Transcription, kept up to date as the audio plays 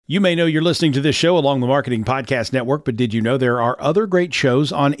You may know you're listening to this show along the Marketing Podcast Network, but did you know there are other great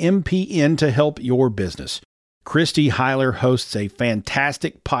shows on MPN to help your business? Christy Heiler hosts a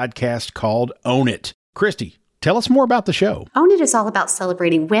fantastic podcast called Own It. Christy, tell us more about the show. Own It is all about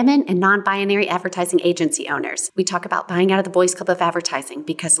celebrating women and non-binary advertising agency owners. We talk about buying out of the Boys Club of Advertising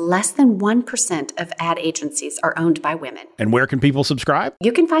because less than 1% of ad agencies are owned by women. And where can people subscribe?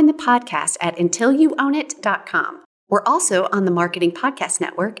 You can find the podcast at untilyouownit.com. We're also on the Marketing Podcast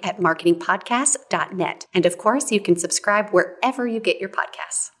Network at marketingpodcast.net. And of course, you can subscribe wherever you get your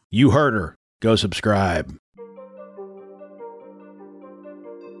podcasts. You heard her. Go subscribe.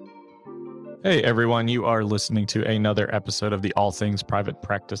 Hey everyone, you are listening to another episode of the All Things Private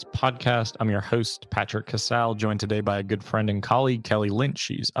Practice podcast. I'm your host, Patrick Casal, joined today by a good friend and colleague, Kelly Lynch.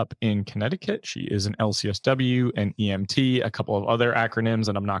 She's up in Connecticut. She is an LCSW, an EMT, a couple of other acronyms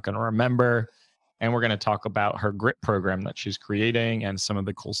that I'm not going to remember. And we're going to talk about her GRIIT program that she's creating and some of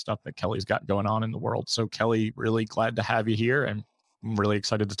the cool stuff that Kelly's got going on in the world. So Kelly, really glad to have you here, and I'm really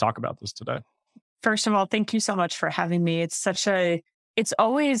excited to talk about this today. First of all, thank you so much for having me. It's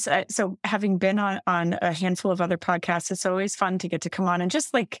always, so having been on a handful of other podcasts, it's always fun to get to come on and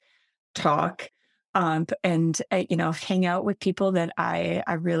just like talk and hang out with people that I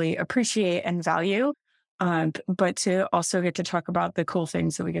really appreciate and value. But to also get to talk about the cool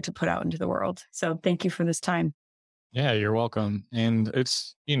things that we get to put out into the world. So thank you for this time. Yeah, you're welcome. And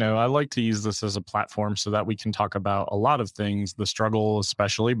it's, I like to use this as a platform so that we can talk about a lot of things, the struggle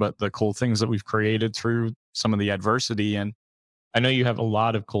especially, but the cool things that we've created through some of the adversity. And I know you have a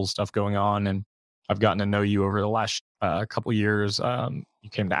lot of cool stuff going on, and I've gotten to know you over the last couple of years. You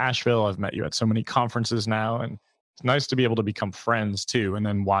came to Asheville. I've met you at so many conferences now, and it's nice to be able to become friends too, and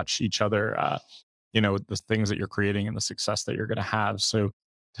then watch each other, the things that you're creating and the success that you're going to have. So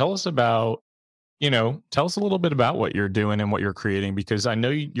tell us a little bit about what you're doing and what you're creating, because I know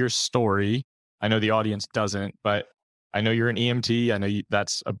your story. I know the audience doesn't, but I know you're an EMT. I know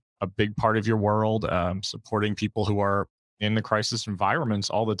that's a big part of your world, supporting people who are in the crisis environments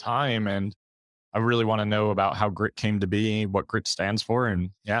all the time. And I really want to know about how GRIIT came to be, what GRIIT stands for, and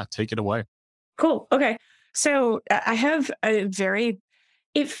yeah, take it away. Cool. Okay. So I have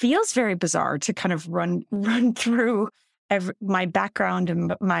it feels very bizarre to kind of run through my background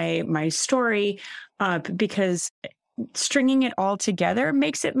and my story, because stringing it all together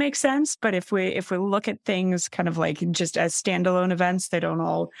makes it make sense. But if we look at things kind of like just as standalone events,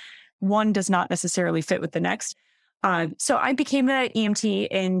 one does not necessarily fit with the next. So I became an EMT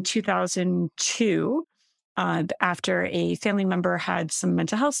in 2002 after a family member had some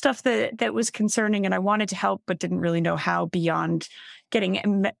mental health stuff that was concerning, and I wanted to help but didn't really know how beyond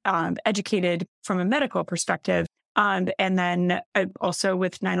getting educated from a medical perspective. And then also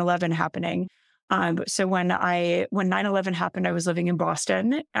with 9/11 happening. So when 9/11 happened, I was living in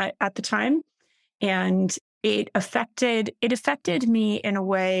Boston at the time, and it affected me in a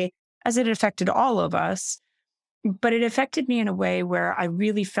way as it affected all of us. But it affected me in a way where I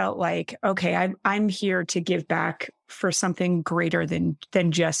really felt like, okay, I'm here to give back for something greater than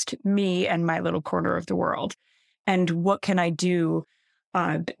just me and my little corner of the world. And what can I do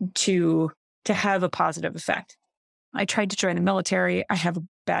to have a positive effect? I tried to join the military. I have a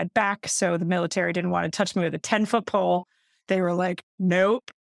bad back, so the military didn't want to touch me with a 10-foot pole. They were like, nope,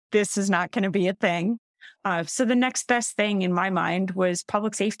 this is not going to be a thing. So the next best thing in my mind was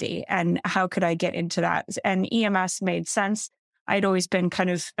public safety, and how could I get into that? And EMS made sense. I'd always been kind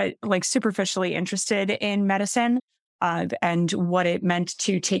of superficially interested in medicine and what it meant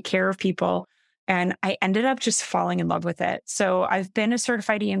to take care of people. And I ended up just falling in love with it. So I've been a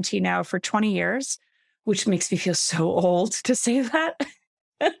certified EMT now for 20 years, which makes me feel so old to say that.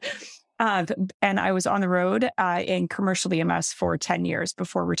 And I was on the road in commercial EMS for 10 years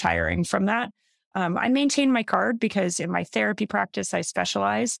before retiring from that. I maintain my card because in my therapy practice, I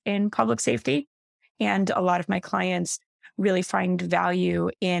specialize in public safety. And a lot of my clients really find value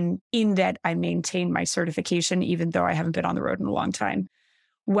in that I maintain my certification, even though I haven't been on the road in a long time.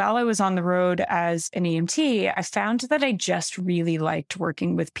 While I was on the road as an EMT, I found that I just really liked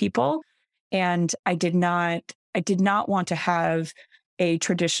working with people. And I did not want to have a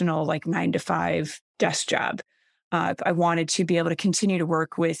traditional 9-to-5 desk job. I wanted to be able to continue to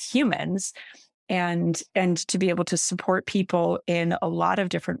work with humans and to be able to support people in a lot of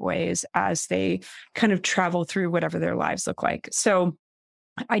different ways as they kind of travel through whatever their lives look like. So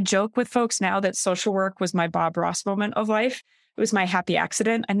I joke with folks now that social work was my Bob Ross moment of life. It was my happy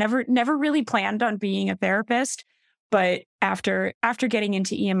accident. I never really planned on being a therapist, but after getting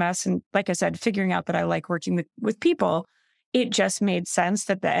into EMS and, like I said, figuring out that I like working with people, it just made sense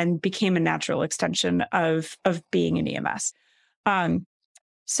and became a natural extension of being an EMS.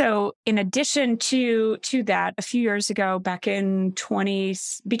 So in addition to that, a few years ago, back in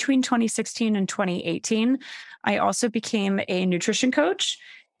between 2016 and 2018, I also became a nutrition coach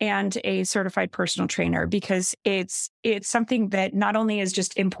and a certified personal trainer, because it's something that not only is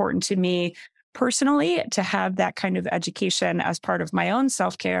just important to me personally to have that kind of education as part of my own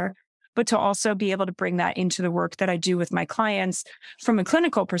self-care, but to also be able to bring that into the work that I do with my clients from a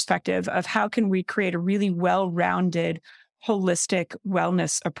clinical perspective of how can we create a really well-rounded, holistic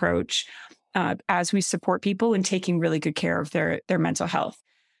wellness approach as we support people in taking really good care of their mental health.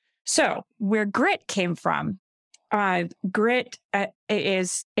 So where GRIIT came from, GRIIT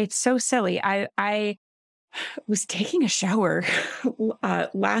it's so silly. I was taking a shower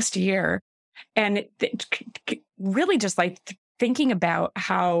last year, and really just like thinking about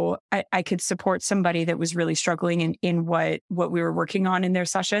how I could support somebody that was really struggling in what we were working on in their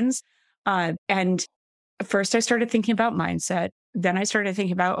sessions. And first I started thinking about mindset. Then I started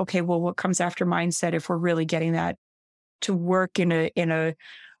thinking about, okay, well, what comes after mindset if we're really getting that to work in a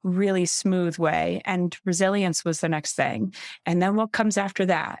really smooth way? And resilience was the next thing. And then what comes after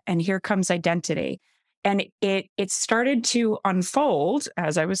that? And here comes identity. And it started to unfold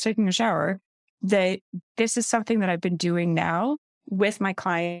as I was taking a shower that this is something that I've been doing now with my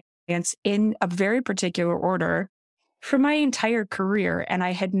clients in a very particular order for my entire career. And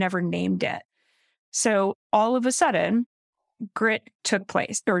I had never named it. So all of a sudden, GRIIT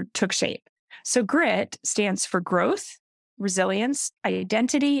took shape. So GRIIT stands for growth, resilience,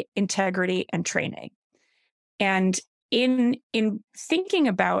 identity, integrity, and training. And in thinking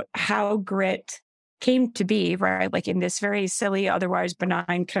about how GRIIT came to be, right, like in this very silly, otherwise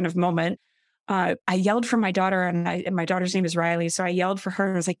benign kind of moment, I yelled for my daughter, and my daughter's name is Riley. So I yelled for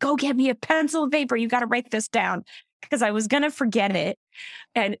her. I was like, go get me a pencil and paper. You got to write this down, because I was going to forget it.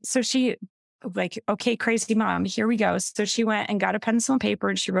 And so she like, okay, crazy mom, here we go. So she went and got a pencil and paper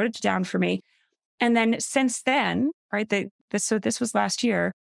and she wrote it down for me. And then since then, right, so this was last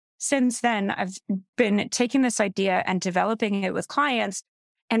year. Since then, I've been taking this idea and developing it with clients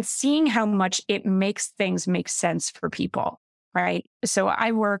and seeing how much it makes things make sense for people, right? So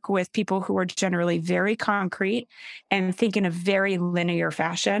I work with people who are generally very concrete and think in a very linear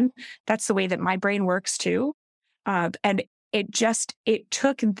fashion. That's the way that my brain works too. And it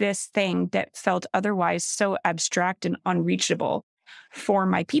took this thing that felt otherwise so abstract and unreachable for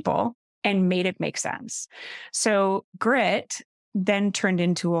my people and made it make sense. So GRIIT then turned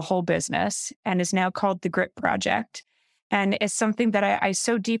into a whole business and is now called the GRIIT Project. And it's something that I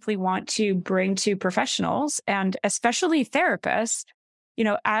so deeply want to bring to professionals and especially therapists,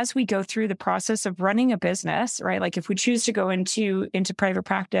 as we go through the process of running a business, right? Like if we choose to go into private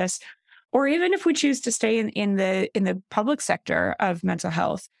practice, or even if we choose to stay in the public sector of mental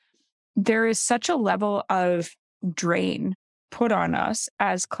health, there is such a level of drain put on us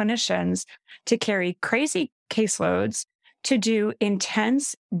as clinicians to carry crazy caseloads, to do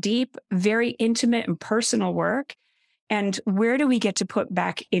intense, deep, very intimate and personal work. And where do we get to put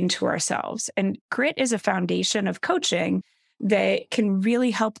back into ourselves? And GRIIT is a foundation of coaching that can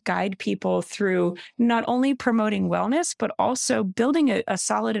really help guide people through not only promoting wellness, but also building a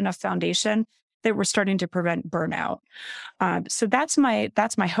solid enough foundation that we're starting to prevent burnout. So that's my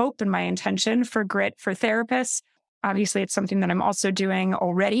hope and my intention for GRIIT for therapists. Obviously, it's something that I'm also doing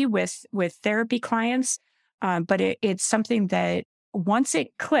already with therapy clients, but it's something that once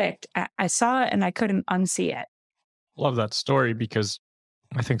it clicked, I saw it and I couldn't unsee it. Love that story, because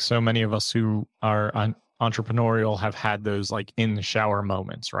I think so many of us who are entrepreneurial have had those like in the shower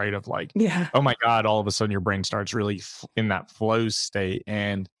moments, right? Of like, yeah, oh my God, all of a sudden your brain starts really in that flow state.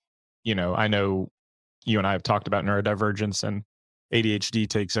 And, I know you and I have talked about neurodivergence, and ADHD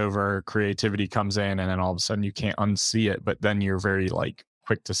takes over, creativity comes in, and then all of a sudden you can't unsee it. But then you're very like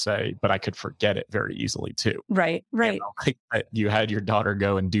quick to say, but I could forget it very easily too. Right. Like you had your daughter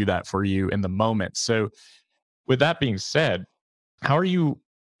go and do that for you in the moment. So with that being said, how are you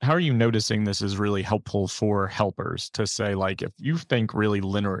noticing this is really helpful for helpers to say, like, if you think really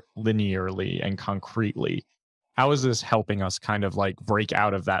linearly and concretely, how is this helping us kind of like break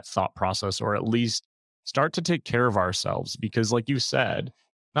out of that thought process, or at least start to take care of ourselves? Because like you said,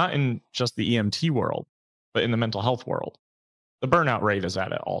 not in just the EMT world, but in the mental health world, the burnout rate is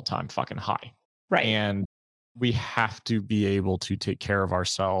at an all-time fucking high. Right. And we have to be able to take care of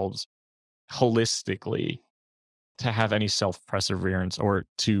ourselves holistically to have any self-perseverance or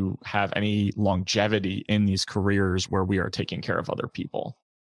to have any longevity in these careers where we are taking care of other people.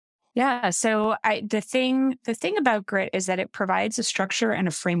 Yeah. So the thing about GRIIT is that it provides a structure and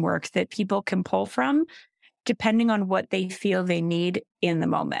a framework that people can pull from depending on what they feel they need in the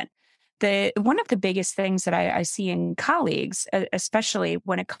moment. one of the biggest things that I see in colleagues, especially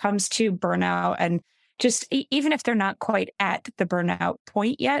when it comes to burnout, and just even if they're not quite at the burnout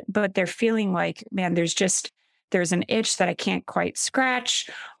point yet, but they're feeling like, man, there's an itch that I can't quite scratch,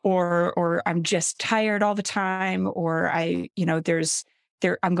 or I'm just tired all the time, or I'm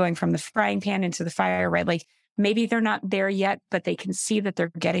going from the frying pan into the fire, right? Like maybe they're not there yet, but they can see that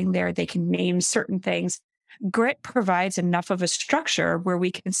they're getting there. They can name certain things. Grit provides enough of a structure where we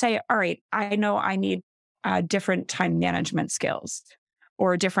can say, all right, I know I need different time management skills,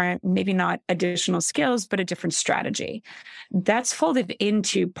 or different, maybe not additional skills, but a different strategy. That's folded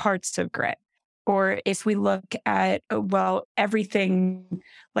into parts of grit. Or if we look at, everything,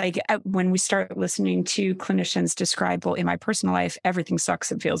 like when we start listening to clinicians describe, well, in my personal life, everything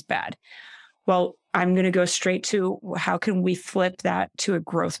sucks and feels bad. Well, I'm going to go straight to how can we flip that to a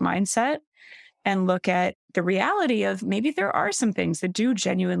growth mindset and look at the reality of maybe there are some things that do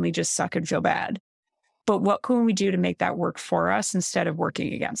genuinely just suck and feel bad. But what can we do to make that work for us instead of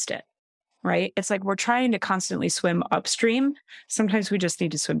working against it? Right? It's like we're trying to constantly swim upstream. Sometimes we just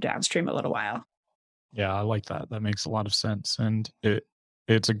need to swim downstream a little while. Yeah, I like that. That makes a lot of sense. And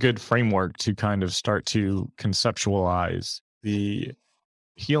it's a good framework to kind of start to conceptualize the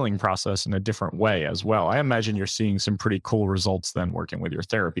healing process in a different way as well. I imagine you're seeing some pretty cool results then working with your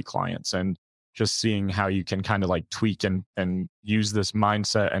therapy clients, and just seeing how you can kind of like tweak and use this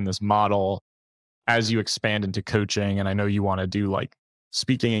mindset and this model as you expand into coaching. And I know you want to do like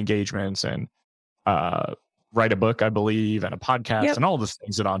speaking engagements and write a book, I believe, and a podcast, and all the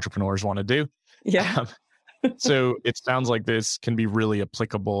things that entrepreneurs want to do. Yeah. So it sounds like this can be really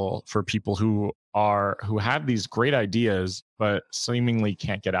applicable for people who have these great ideas, but seemingly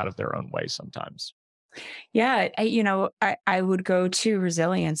can't get out of their own way sometimes. Yeah. I would go to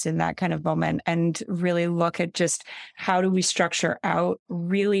resilience in that kind of moment and really look at just how do we structure out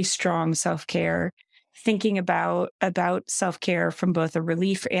really strong self-care, thinking about self-care from both a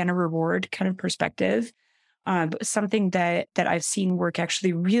relief and a reward kind of perspective. Something that I've seen work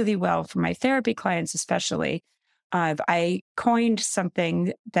actually really well for my therapy clients, especially. I coined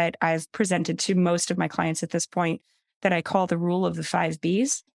something that I've presented to most of my clients at this point that I call the rule of the 5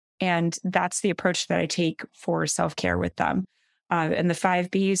 Bs. And that's the approach that I take for self-care with them. And the 5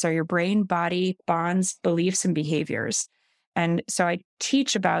 Bs are your brain, body, bonds, beliefs, and behaviors. And so I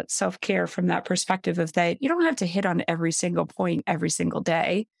teach about self-care from that perspective of that you don't have to hit on every single point every single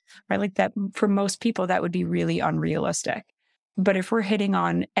day, right? Like that for most people, that would be really unrealistic. But if we're hitting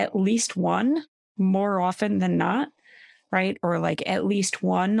on at least one more often than not, right? Or like at least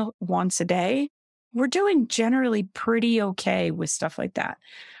one once a day, we're doing generally pretty okay with stuff like that.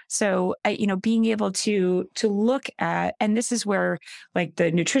 So, being able to look at, and this is where like the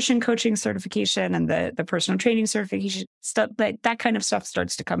nutrition coaching certification and the personal training certification stuff, that kind of stuff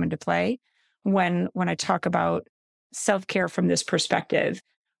starts to come into play when I talk about self-care from this perspective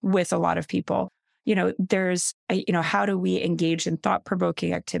with a lot of people. There's, how do we engage in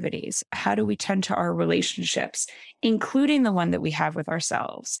thought-provoking activities? How do we tend to our relationships, including the one that we have with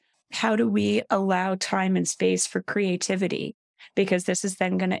ourselves? How do we allow time and space for creativity? Because this is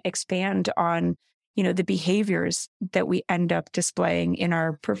then going to expand on, the behaviors that we end up displaying in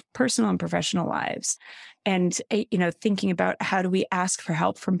our personal and professional lives. And, thinking about how do we ask for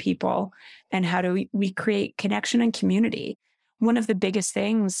help from people, and how do we create connection and community? One of the biggest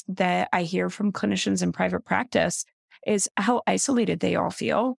things that I hear from clinicians in private practice is how isolated they all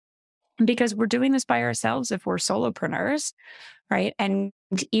feel, because we're doing this by ourselves if we're solopreneurs, right? And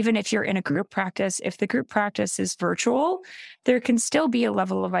even if you're in a group practice, if the group practice is virtual, there can still be a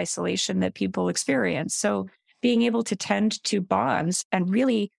level of isolation that people experience. So being able to tend to bonds and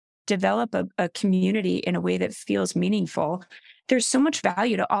really develop a community in a way that feels meaningful, there's so much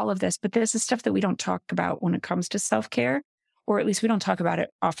value to all of this, but this is stuff that we don't talk about when it comes to self-care, or at least we don't talk about it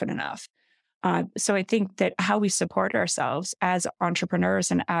often enough. So I think that how we support ourselves as entrepreneurs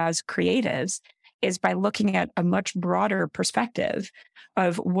and as creatives is by looking at a much broader perspective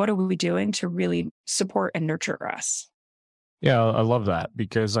of what are we doing to really support and nurture us. Yeah, I love that,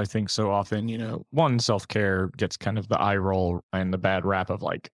 because I think so often, one, self-care gets kind of the eye roll and the bad rap of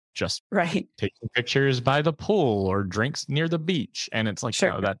like just right, taking pictures by the pool or drinks near the beach. And it's like,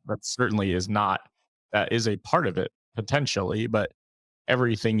 sure. no, that certainly is not, that is a part of it potentially, but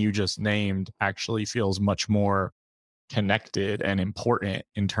everything you just named actually feels much more connected and important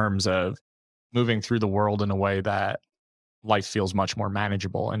in terms of moving through the world in a way that life feels much more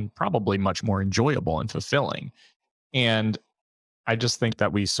manageable and probably much more enjoyable and fulfilling. And I just think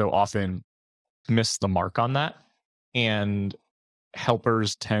that we so often miss the mark on that, and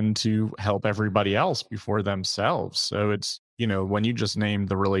helpers tend to help everybody else before themselves. So it's, when you just name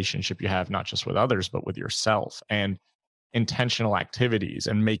the relationship you have, not just with others, but with yourself, and intentional activities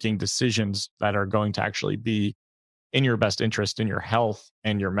and making decisions that are going to actually be in your best interest, in your health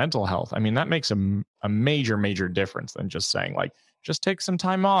and your mental health. I mean, that makes a major, major difference than just saying like, just take some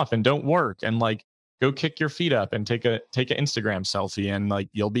time off and don't work and like go kick your feet up and take an Instagram selfie and like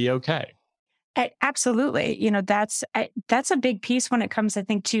you'll be okay. Absolutely. That's a big piece when it comes, I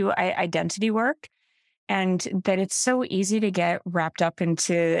think, to identity work, and that it's so easy to get wrapped up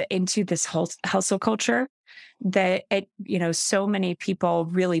into this whole hustle culture that so many people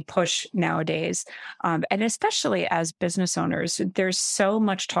really push nowadays, and especially as business owners, there's so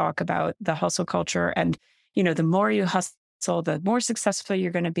much talk about the hustle culture, and the more you hustle, the more successful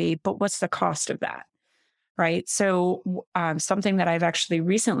you're going to be. But what's the cost of that? Right. So something that I've actually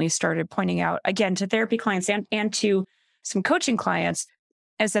recently started pointing out, again, to therapy clients and to some coaching clients,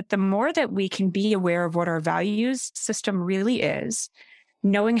 is that the more that we can be aware of what our values system really is,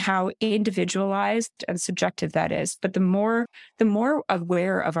 knowing how individualized and subjective that is, but the more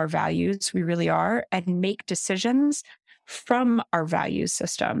aware of our values we really are and make decisions from our value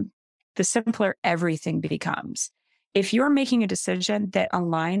system, the simpler everything becomes. If you're making a decision that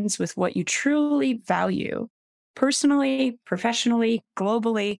aligns with what you truly value, personally, professionally,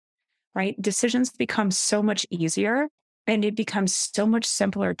 globally, right? Decisions become so much easier, and it becomes so much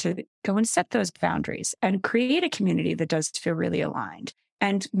simpler to go and set those boundaries and create a community that does feel really aligned,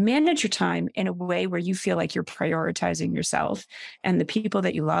 and manage your time in a way where you feel like you're prioritizing yourself and the people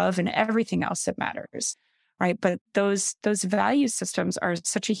that you love and everything else that matters, right? But those value systems are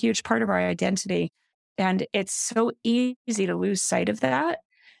such a huge part of our identity. And it's so easy to lose sight of that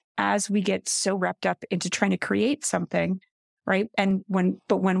as we get so wrapped up into trying to create something, right? And when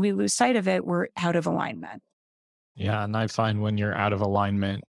we lose sight of it, we're out of alignment. Yeah. And I find when you're out of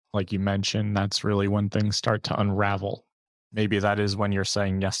alignment, like you mentioned, that's really when things start to unravel. Maybe that is when you're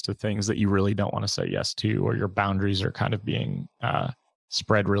saying yes to things that you really don't want to say yes to, or your boundaries are kind of being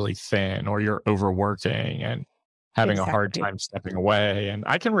spread really thin, or you're overworking and having a hard time stepping away. And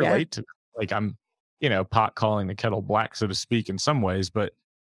I can relate to, like, I'm, pot calling the kettle black, so to speak, in some ways, but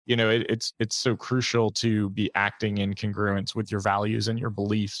it's so crucial to be acting in congruence with your values and your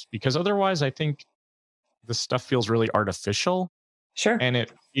beliefs, because otherwise I think this stuff feels really artificial. Sure. And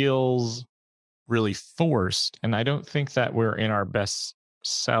it feels really forced. And I don't think that we're in our best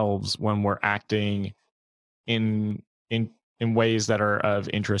selves when we're acting in ways that are of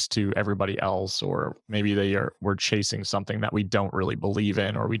interest to everybody else, or maybe we're chasing something that we don't really believe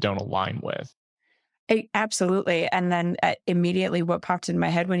in or we don't align with. Absolutely. And then immediately what popped in my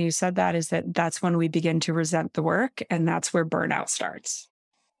head when you said that is that that's when we begin to resent the work, and that's where burnout starts.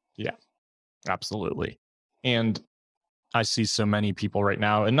 Yeah, absolutely. And I see so many people right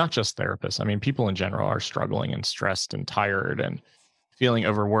now, and not just therapists. I mean, people in general are struggling and stressed and tired and feeling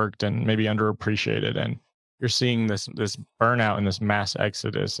overworked and maybe underappreciated. And you're seeing this burnout and this mass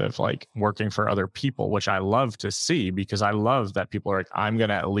exodus of like working for other people, which I love to see, because I love that people are like, I'm going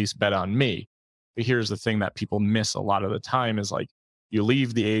to at least bet on me. But here's the thing that people miss a lot of the time is like, you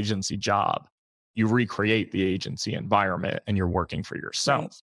leave the agency job, you recreate the agency environment, and you're working for yourself.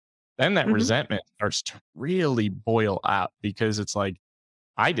 Right. Then that resentment starts to really boil out, because it's like,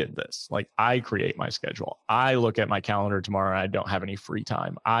 I did this. Like, I create my schedule. I look at my calendar tomorrow and I don't have any free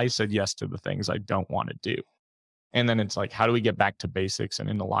time. I said yes to the things I don't want to do. And then it's like, how do we get back to basics and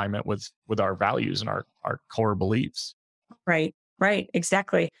in alignment with our values and our core beliefs? Right,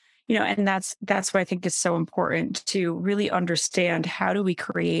 exactly. And that's why I think it's so important to really understand, how do we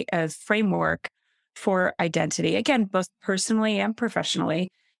create a framework for identity, again, both personally and professionally,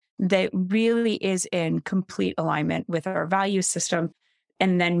 that really is in complete alignment with our value system,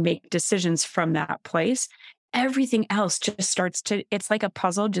 and then make decisions from that place. Everything else just starts to, it's like a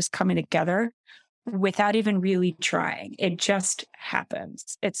puzzle just coming together without even really trying. It just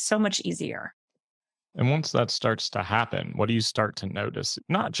happens. It's so much easier. And once that starts to happen, what do you start to notice,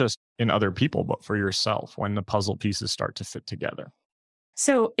 not just in other people, but for yourself, when the puzzle pieces start to fit together?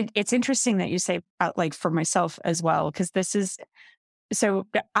 So it's interesting that you say, like, for myself as well, because so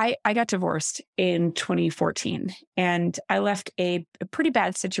I got divorced in 2014, and I left a pretty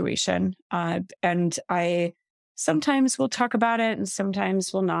bad situation. And I sometimes will talk about it and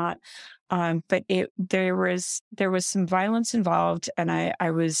sometimes will not. But there was some violence involved, and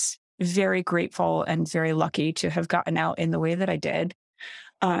I was very grateful and very lucky to have gotten out in the way that I did.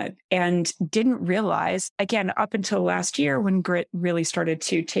 And didn't realize, again, up until last year when GRIIT really started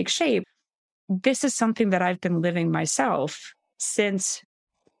to take shape, this is something that I've been living myself since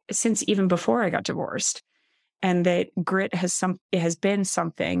even before I got divorced. And that GRIIT has been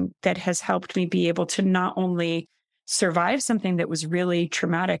something that has helped me be able to not only survive something that was really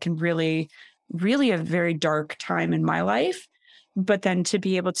traumatic and really, really a very dark time in my life, but then to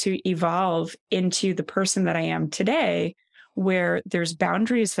be able to evolve into the person that I am today, where there's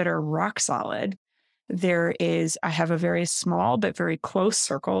boundaries that are rock solid. I have a very small but very close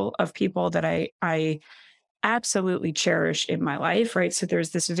circle of people that I absolutely cherish in my life, right? So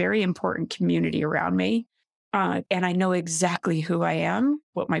there's this very important community around me. And I know exactly who I am,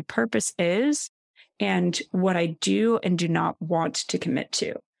 what my purpose is, and what I do and do not want to commit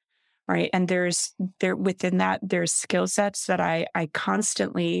to. Right. And within that, there's skill sets that I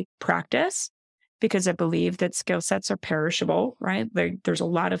constantly practice because I believe that skill sets are perishable, right? There's a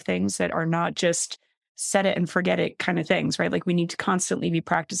lot of things that are not just set it and forget it kind of things, right? Like we need to constantly be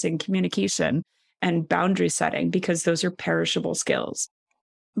practicing communication and boundary setting because those are perishable skills.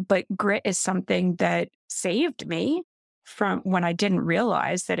 But grit is something that saved me from when I didn't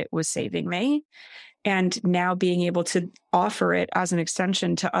realize that it was saving me. And now being able to offer it as an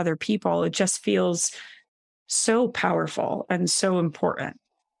extension to other people, it just feels so powerful and so important.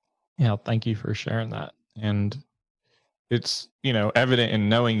 Yeah, thank you for sharing that. And it's, evident in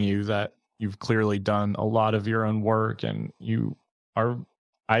knowing you that you've clearly done a lot of your own work and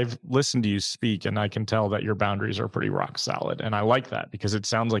I've listened to you speak and I can tell that your boundaries are pretty rock solid. And I like that because it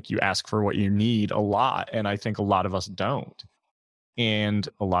sounds like you ask for what you need a lot. And I think a lot of us don't. And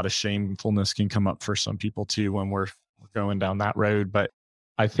a lot of shamefulness can come up for some people too when we're going down that road. But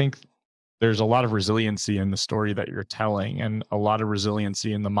I think there's a lot of resiliency in the story that you're telling and a lot of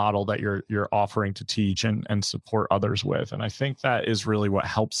resiliency in the model that you're offering to teach and support others with. And I think that is really what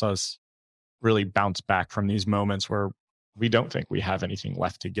helps us really bounce back from these moments where we don't think we have anything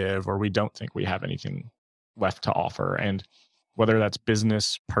left to give or we don't think we have anything left to offer. And whether that's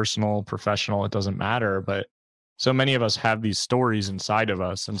business, personal, professional, it doesn't matter. But so many of us have these stories inside of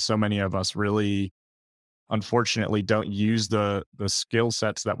us, and so many of us really, unfortunately, don't use the skill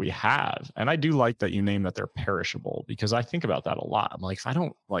sets that we have. And I do like that you name that they're perishable because I think about that a lot. I'm like, if I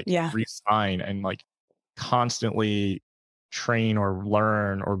don't resign and constantly train or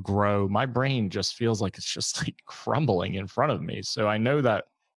learn or grow, my brain just feels like it's just crumbling in front of me. So I know that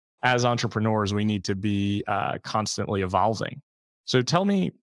as entrepreneurs, we need to be constantly evolving. So tell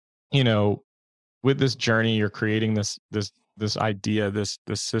me, with this journey, you're creating this idea, this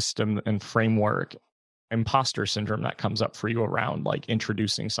system and framework, imposter syndrome that comes up for you around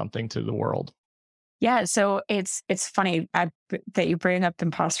introducing something to the world. Yeah, so it's funny that you bring up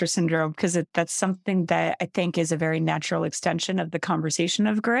imposter syndrome because that's something that I think is a very natural extension of the conversation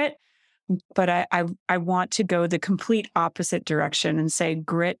of grit. But I want to go the complete opposite direction and say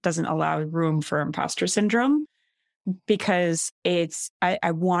grit doesn't allow room for imposter syndrome. Because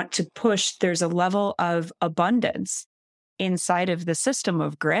I want to push, there's a level of abundance inside of the system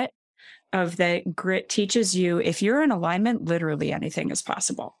of grit, of that grit teaches you, if you're in alignment, literally anything is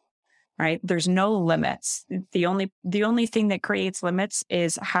possible, right? There's no limits. The only thing that creates limits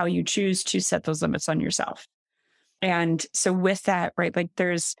is how you choose to set those limits on yourself. And so with that, right,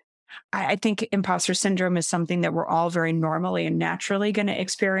 I think imposter syndrome is something that we're all very normally and naturally going to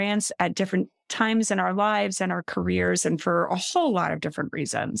experience at different times in our lives and our careers and for a whole lot of different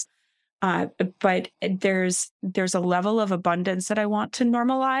reasons. But there's a level of abundance that I want to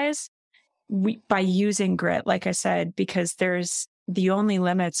normalize by using grit, like I said, because the only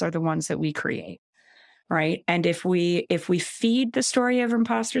limits are the ones that we create. Right. And if we feed the story of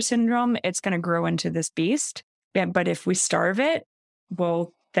imposter syndrome, it's going to grow into this beast. But if we starve it,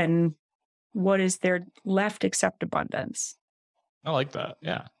 well, then what is there left except abundance? I like that.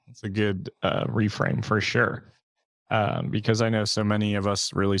 Yeah, it's a good reframe for sure. Because I know so many of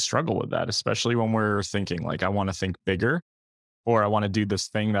us really struggle with that, especially when we're thinking I want to think bigger or I want to do this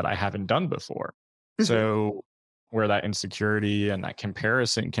thing that I haven't done before. Mm-hmm. So where that insecurity and that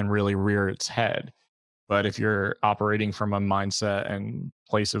comparison can really rear its head. But if you're operating from a mindset and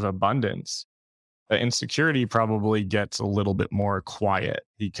place of abundance, the insecurity probably gets a little bit more quiet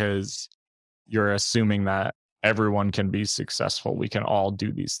because you're assuming that everyone can be successful. We can all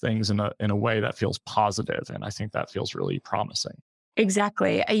do these things in a way that feels positive. And I think that feels really promising.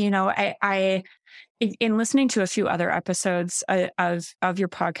 Exactly. I in listening to a few other episodes of your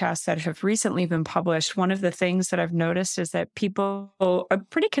podcast that have recently been published, one of the things that I've noticed is that people are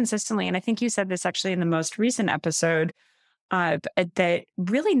pretty consistently, and I think you said this actually in the most recent episode, that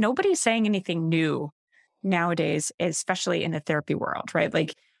really nobody's saying anything new nowadays, especially in the therapy world,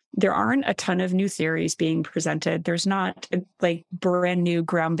 right? There aren't a ton of new theories being presented. There's not brand new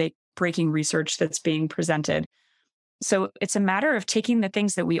groundbreaking research that's being presented. So it's a matter of taking the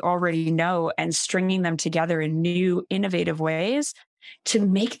things that we already know and stringing them together in new, innovative ways to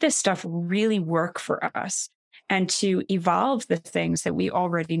make this stuff really work for us and to evolve the things that we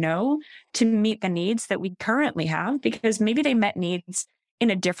already know to meet the needs that we currently have, because maybe they met needs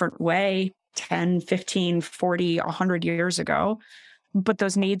in a different way 10, 15, 40, 100 years ago, but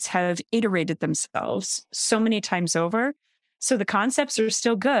those needs have iterated themselves so many times over. So the concepts are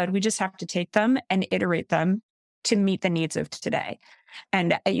still good. We just have to take them and iterate them to meet the needs of today.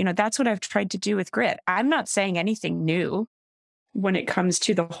 And, that's what I've tried to do with GRIIT. I'm not saying anything new when it comes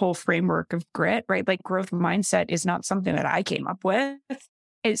to the whole framework of GRIIT, right? Like growth mindset is not something that I came up with.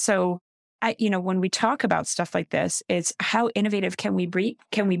 So when we talk about stuff like this, it's how innovative can we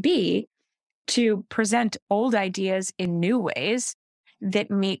be to present old ideas in new ways that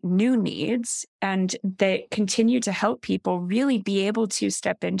meet new needs and that continue to help people really be able to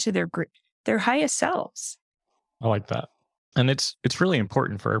step into their highest selves. I like that. And it's really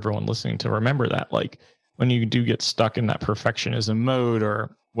important for everyone listening to remember that, like, when you do get stuck in that perfectionism mode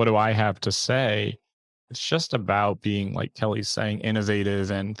or what do I have to say, it's just about being, like Kelly's saying, innovative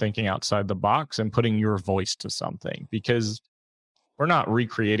and thinking outside the box and putting your voice to something, because we're not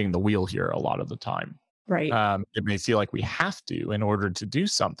recreating the wheel here a lot of the time. Right. It may feel like we have to in order to do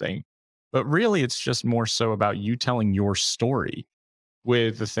something, but really it's just more so about you telling your story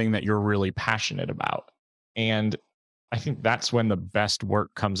with the thing that you're really passionate about. And I think that's when the best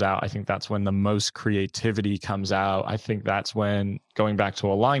work comes out. I think that's when the most creativity comes out. I think that's when, going back to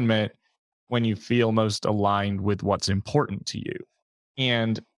alignment, when you feel most aligned with what's important to you.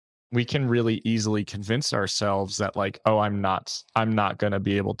 And we can really easily convince ourselves that, like, oh, I'm not going to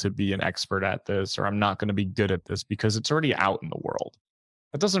be able to be an expert at this, or I'm not going to be good at this because it's already out in the world.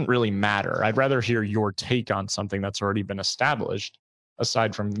 That doesn't really matter. I'd rather hear your take on something that's already been established,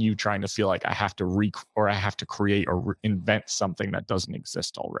 aside from you trying to feel like I have to create or invent something that doesn't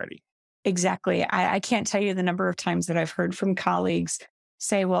exist already. Exactly. I can't tell you the number of times that I've heard from colleagues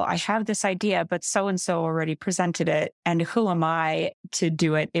say, well, I have this idea, but so-and-so already presented it. And who am I to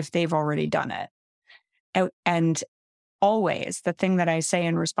do it if they've already done it? And always the thing that I say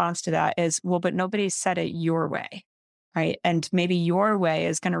in response to that is, well, but nobody's said it your way, right? And maybe your way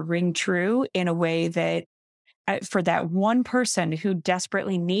is going to ring true in a way that for that one person who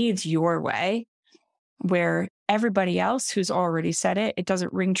desperately needs your way, where everybody else who's already said it, it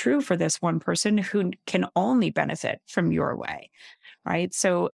doesn't ring true for this one person who can only benefit from your way, right?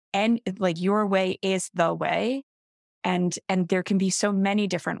 So, and like your way is the way, and there can be so many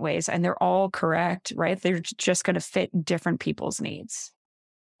different ways, and they're all correct, right? They're just going to fit different people's needs.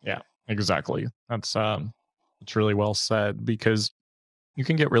 Yeah, exactly. That's it's really well said, because you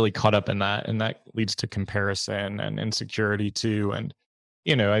can get really caught up in that, and that leads to comparison and insecurity too. And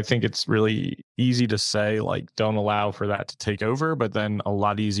I think it's really easy to say, like, don't allow for that to take over, but then a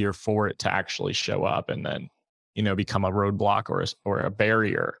lot easier for it to actually show up and then, become a roadblock or a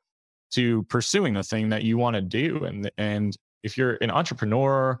barrier to pursuing the thing that you want to do. And if you're an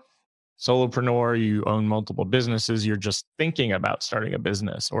entrepreneur, solopreneur, you own multiple businesses, you're just thinking about starting a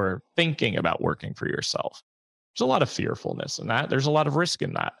business or thinking about working for yourself, there's a lot of fearfulness in that. There's a lot of risk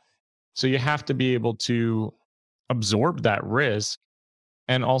in that. So you have to be able to absorb that risk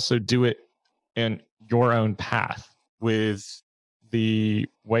and also do it in your own path with the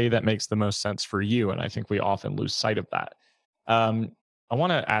way that makes the most sense for you. And I think we often lose sight of that. I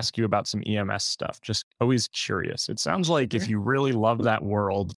want to ask you about some EMS stuff. Just always curious. It sounds like if you really love that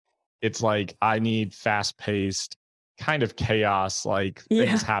world, it's like, I need fast-paced kind of chaos, like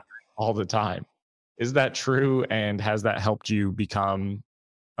things happen all the time. Is that true? And has that helped you become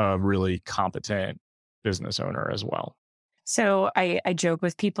a really competent business owner as well? So I joke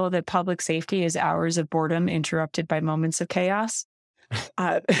with people that public safety is hours of boredom interrupted by moments of chaos.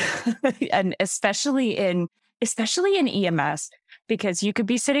 And especially in EMS, because you could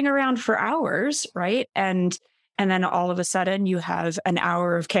be sitting around for hours, right? And then all of a sudden you have an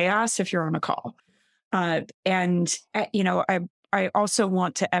hour of chaos if you're on a call. I also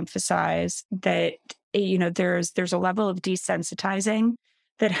want to emphasize that, there's a level of desensitizing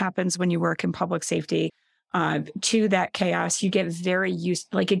that happens when you work in public safety to that chaos. You get very used,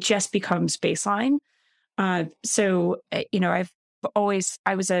 like it just becomes baseline. I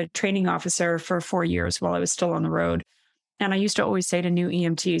was a training officer for 4 years while I was still on the road. And I used to always say to new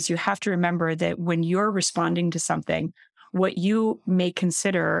EMTs, you have to remember that when you're responding to something, what you may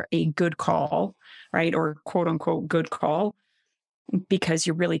consider a good call, right, or quote unquote good call, because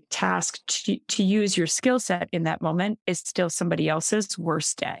you're really tasked to use your skill set in that moment, is still somebody else's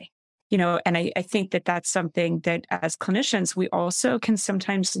worst day. And I think that that's something that as clinicians, we also can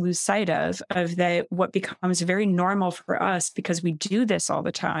sometimes lose sight of that what becomes very normal for us because we do this all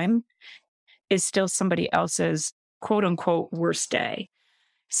the time is still somebody else's quote unquote worst day.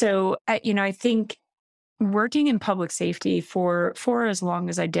 So, I think working in public safety for as long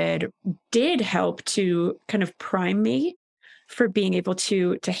as I did help to kind of prime me for being able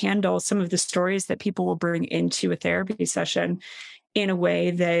to handle some of the stories that people will bring into a therapy session in a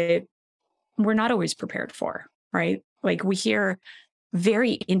way that we're not always prepared for, right? Like we hear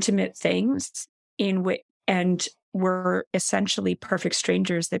very intimate things and we're essentially perfect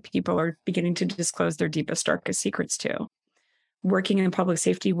strangers that people are beginning to disclose their deepest, darkest secrets to. Working in public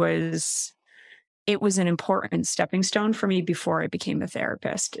safety was an important stepping stone for me before I became a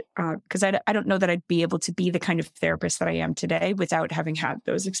therapist. Because I don't know that I'd be able to be the kind of therapist that I am today without having had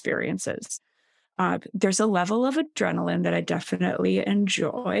those experiences. There's a level of adrenaline that I definitely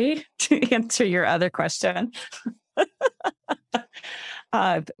enjoy, to answer your other question.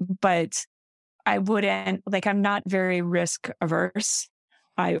 But I wouldn't, I'm not very risk averse.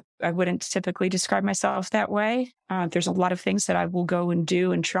 I wouldn't typically describe myself that way. There's a lot of things that I will go and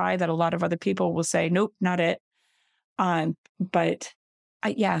do and try that a lot of other people will say, nope, not it. But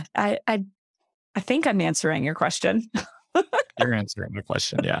I think I'm answering your question. You're answering the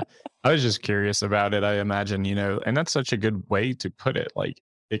question. Yeah. I was just curious about it. I imagine, and that's such a good way to put it. Like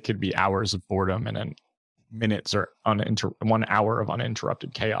it could be hours of boredom and then minutes or 1 hour of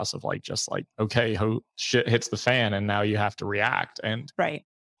uninterrupted chaos of okay, shit hits the fan and now you have to react. And right.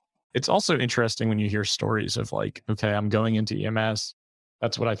 It's also interesting when you hear stories of okay, I'm going into EMS.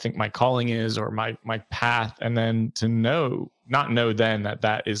 That's what I think my calling is or my path. And then to not know then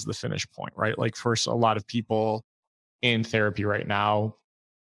that is the finish point, right? Like first, a lot of people in therapy right now,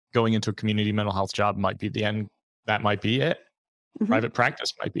 going into a community mental health job might be the end. That might be it. Mm-hmm. Private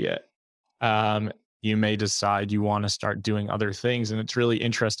practice might be it. You may decide you want to start doing other things. And it's really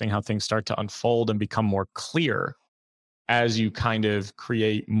interesting how things start to unfold and become more clear as you kind of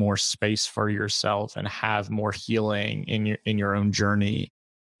create more space for yourself and have more healing in your own journey.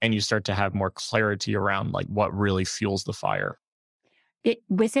 And you start to have more clarity around what really fuels the fire.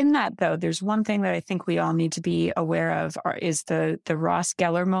 Within that, though, there's one thing that I think we all need to be aware of is the Ross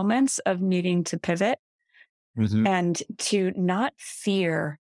Geller moments of needing to pivot. Mm-hmm. And to not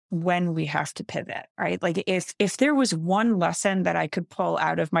fear when we have to pivot, right? Like if there was one lesson that I could pull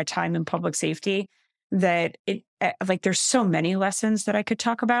out of my time in public safety, that there's so many lessons that I could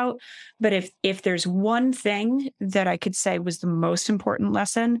talk about, but if there's one thing that I could say was the most important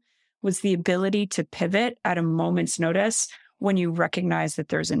lesson, was the ability to pivot at a moment's notice when you recognize that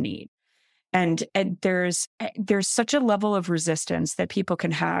there's a need. And there's such a level of resistance that people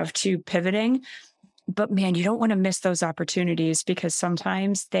can have to pivoting. But man, you don't want to miss those opportunities because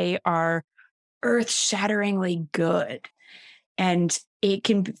sometimes they are earth-shatteringly good. And it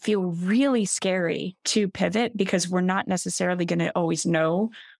can feel really scary to pivot because we're not necessarily going to always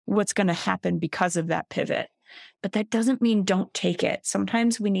know what's going to happen because of that pivot. But that doesn't mean don't take it.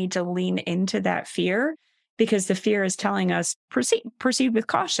 Sometimes we need to lean into that fear because the fear is telling us proceed with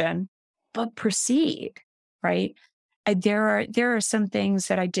caution, but proceed, right? There are some things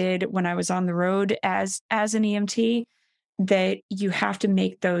that I did when I was on the road as an EMT that you have to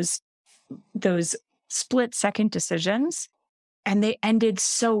make those split-second decisions, and they ended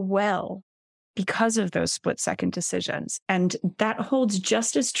so well because of those split-second decisions. And that holds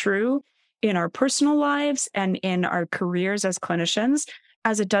just as true in our personal lives and in our careers as clinicians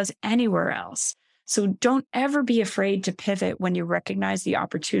as it does anywhere else. So don't ever be afraid to pivot when you recognize the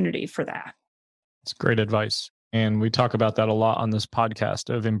opportunity for that. It's great advice. And we talk about that a lot on this podcast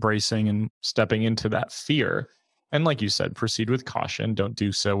of embracing and stepping into that fear. And like you said, proceed with caution. Don't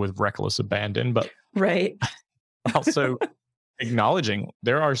do so with reckless abandon, but right. Also acknowledging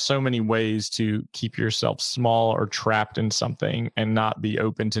there are so many ways to keep yourself small or trapped in something and not be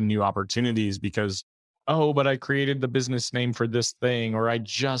open to new opportunities because, oh, but I created the business name for this thing, or I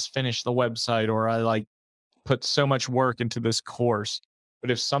just finished the website, or I put so much work into this course.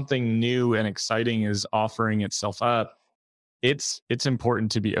 But if something new and exciting is offering itself up, it's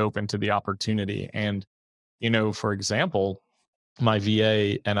important to be open to the opportunity. And, for example, my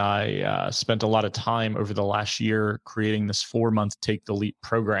VA and I spent a lot of time over the last year creating this 4-month Take the Leap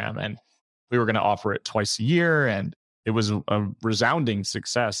program. And we were going to offer it twice a year. And it was a resounding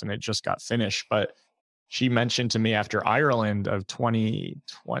success and it just got finished. But she mentioned to me after Ireland of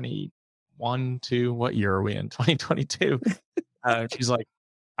 2021 to what year are we in? 2022. She's like,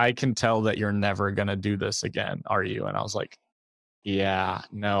 I can tell that you're never going to do this again, are you? And I was like, yeah,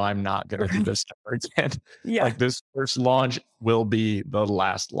 no, I'm not going to do this ever again. Yeah. This first launch will be the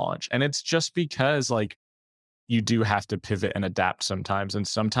last launch. And it's just because you do have to pivot and adapt sometimes. And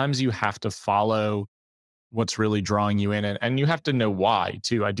sometimes you have to follow what's really drawing you in. And you have to know why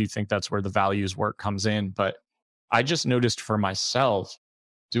too. I do think that's where the values work comes in. But I just noticed for myself,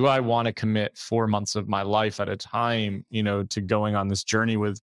 do I want to commit 4 months of my life at a time, to going on this journey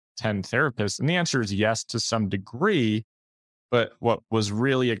with 10 therapists? And the answer is yes, to some degree. But what was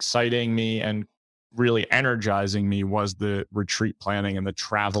really exciting me and really energizing me was the retreat planning and the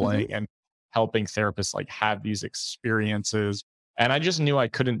traveling and helping therapists like have these experiences. And I just knew I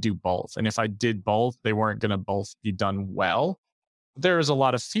couldn't do both. And if I did both, they weren't going to both be done well. There is a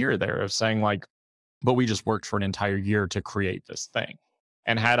lot of fear there of saying like, but we just worked for an entire year to create this thing.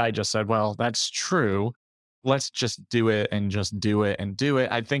 And had I just said, well, that's true, let's just do it and just do it and do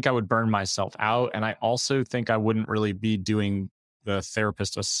it, I think I would burn myself out. And I also think I wouldn't really be doing the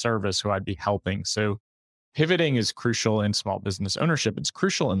therapist a service who I'd be helping. So pivoting is crucial in small business ownership. It's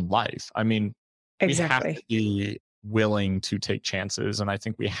crucial in life. I mean, we have to be willing to take chances. And I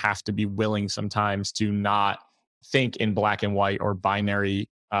think we have to be willing sometimes to not think in black and white or binary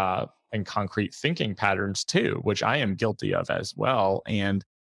and concrete thinking patterns too, which I am guilty of as well. And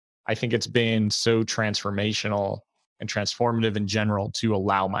I think it's been so transformational and transformative in general to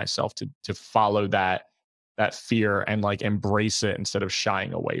allow myself to follow that fear and like embrace it instead of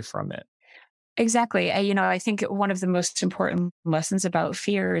shying away from it. Exactly. I think one of the most important lessons about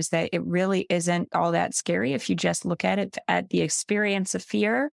fear is that it really isn't all that scary if you just look at the experience of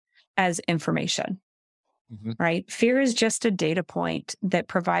fear as information, right? Fear is just a data point that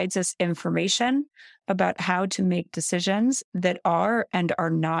provides us information about how to make decisions that are and are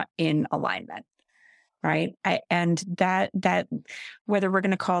not in alignment. Right. And that whether we're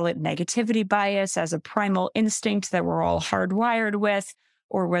going to call it negativity bias as a primal instinct that we're all hardwired with,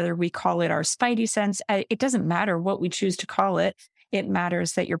 or whether we call it our spidey sense, it doesn't matter what we choose to call it. It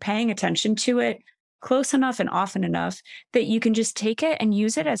matters that you're paying attention to it close enough and often enough that you can just take it and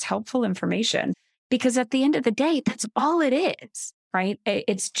use it as helpful information. Because at the end of the day, that's all it is, right?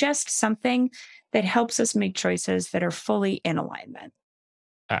 It's just something that helps us make choices that are fully in alignment.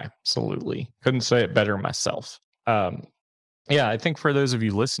 Absolutely. Couldn't say it better myself. Yeah, I think for those of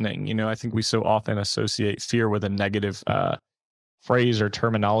you listening, I think we so often associate fear with a negative phrase or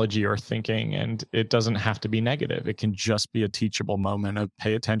terminology or thinking, and it doesn't have to be negative. It can just be a teachable moment of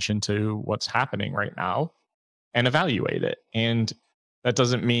pay attention to what's happening right now and evaluate it. And that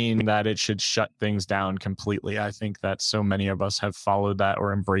doesn't mean that it should shut things down completely. I think that so many of us have followed that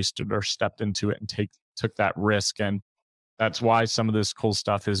or embraced it or stepped into it and took that risk. And that's why some of this cool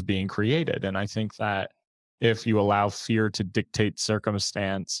stuff is being created. And I think that if you allow fear to dictate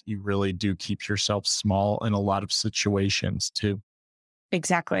circumstance, you really do keep yourself small in a lot of situations too.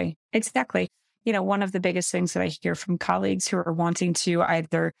 Exactly. One of the biggest things that I hear from colleagues who are wanting to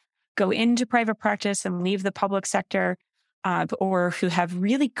either go into private practice and leave the public sector, or who have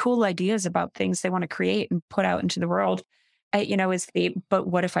really cool ideas about things they want to create and put out into the world, is but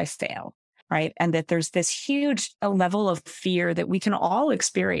what if I fail? Right. And that there's this huge level of fear that we can all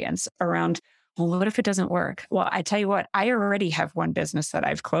experience around, well, what if it doesn't work? Well, I tell you what, I already have one business that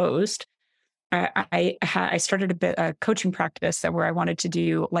I've closed. I started a coaching practice where I wanted to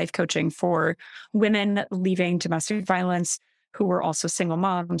do life coaching for women leaving domestic violence who were also single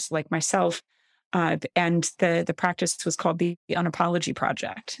moms like myself. And the practice was called the Unapology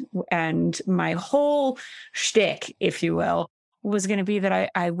Project. And my whole shtick, if you will, was going to be that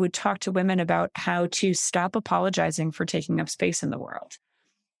I would talk to women about how to stop apologizing for taking up space in the world.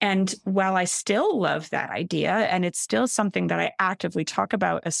 And while I still love that idea, and it's still something that I actively talk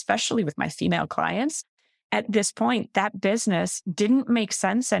about, especially with my female clients, at this point, that business didn't make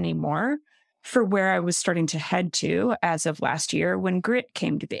sense anymore for where I was starting to head to as of last year when GRIIT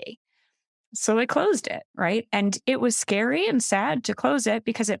came to be. So I closed it, right? And it was scary and sad to close it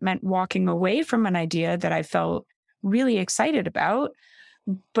because it meant walking away from an idea that I felt really excited about.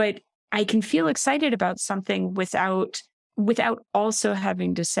 But I can feel excited about something without also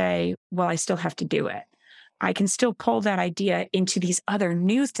having to say, well, I still have to do it. I can still pull that idea into these other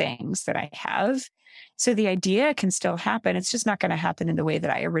new things that I have. So the idea can still happen. It's just not going to happen in the way that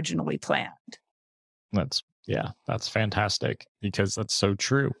I originally planned. That's fantastic because that's so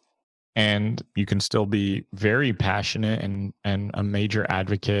true. And you can still be very passionate and a major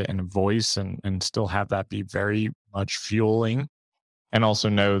advocate and a voice and still have that be very much fueling, and also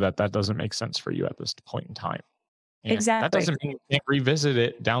know that doesn't make sense for you at this point in time. And exactly. That doesn't mean you can't revisit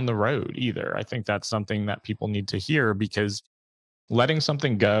it down the road either. I think that's something that people need to hear, because letting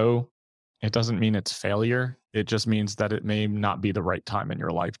something go, it doesn't mean it's failure. It just means that it may not be the right time in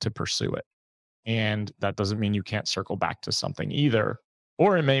your life to pursue it. And that doesn't mean you can't circle back to something either.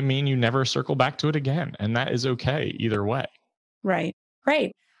 Or it may mean you never circle back to it again. And that is okay either way. Right.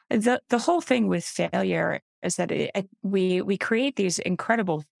 The whole thing with failure is that we create these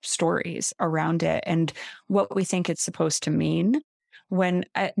incredible stories around it and what we think it's supposed to mean, when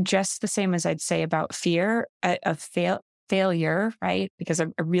just the same as I'd say about fear of failure, right? Because I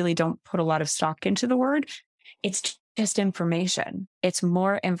really don't put a lot of stock into the word. It's just information. It's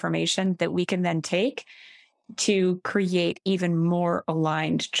more information that we can then take to create even more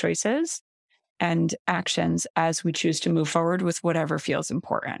aligned choices and actions as we choose to move forward with whatever feels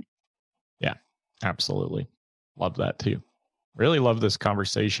important. Yeah, absolutely. Love that too. Really love this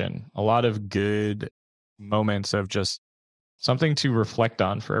conversation. A lot of good moments of just something to reflect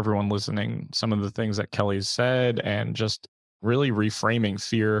on for everyone listening. Some of the things that Kelly's said, and just really reframing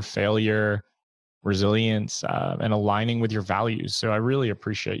fear, failure, resilience, and aligning with your values. So I really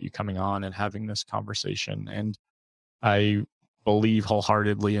appreciate you coming on and having this conversation. And I believe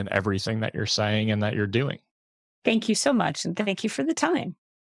wholeheartedly in everything that you're saying and that you're doing. Thank you so much. And thank you for the time.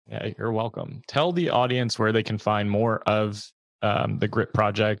 Yeah, you're welcome. Tell the audience where they can find more of the GRIIT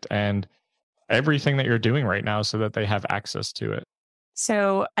project and everything that you're doing right now so that they have access to it.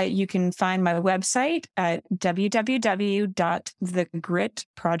 So you can find my website at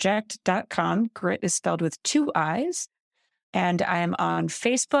www.thegritproject.com. GRIIT is spelled with 2 I's. And I am on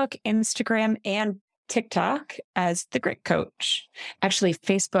Facebook, Instagram, and TikTok as the GRIIT Coach. Actually,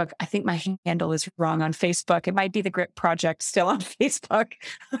 Facebook, I think my handle is wrong on Facebook. It might be the GRIIT Project still on Facebook.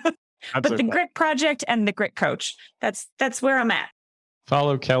 But the GRIIT Project and the GRIIT Coach, that's where I'm at.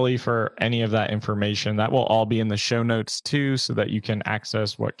 Follow Kelly for any of that information. That will all be in the show notes too, so that you can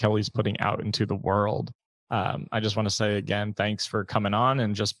access what Kelly's putting out into the world. I just want to say again, thanks for coming on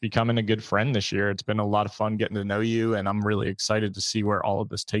and just becoming a good friend this year. It's been a lot of fun getting to know you, and I'm really excited to see where all of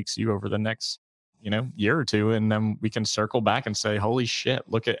this takes you over the next, year or two. And then we can circle back and say, holy shit,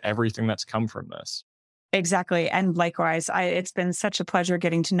 look at everything that's come from this. Exactly. And likewise, it's been such a pleasure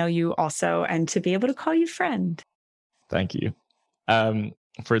getting to know you also, and to be able to call you friend. Thank you.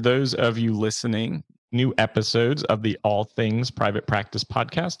 For those of you listening, new episodes of the All Things Private Practice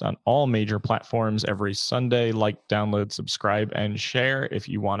podcast on all major platforms every Sunday. Like, download, subscribe, and share. If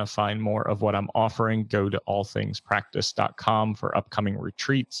you want to find more of what I'm offering, go to allthingspractice.com for upcoming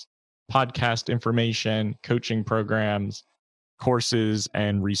retreats, podcast information, coaching programs, courses,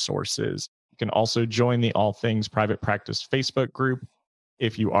 and resources. You can also join the All Things Private Practice Facebook group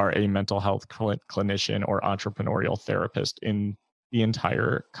if you are a mental health clinician or entrepreneurial therapist in the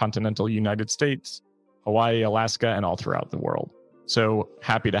entire continental United States, Hawaii, Alaska, and all throughout the world. So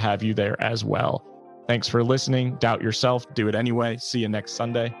happy to have you there as well. Thanks for listening. Doubt yourself. Do it anyway. See you next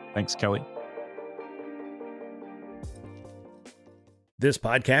Sunday. Thanks, Kelly. This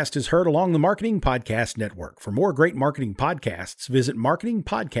podcast is heard along the Marketing Podcast Network. For more great marketing podcasts, visit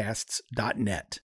marketingpodcasts.net.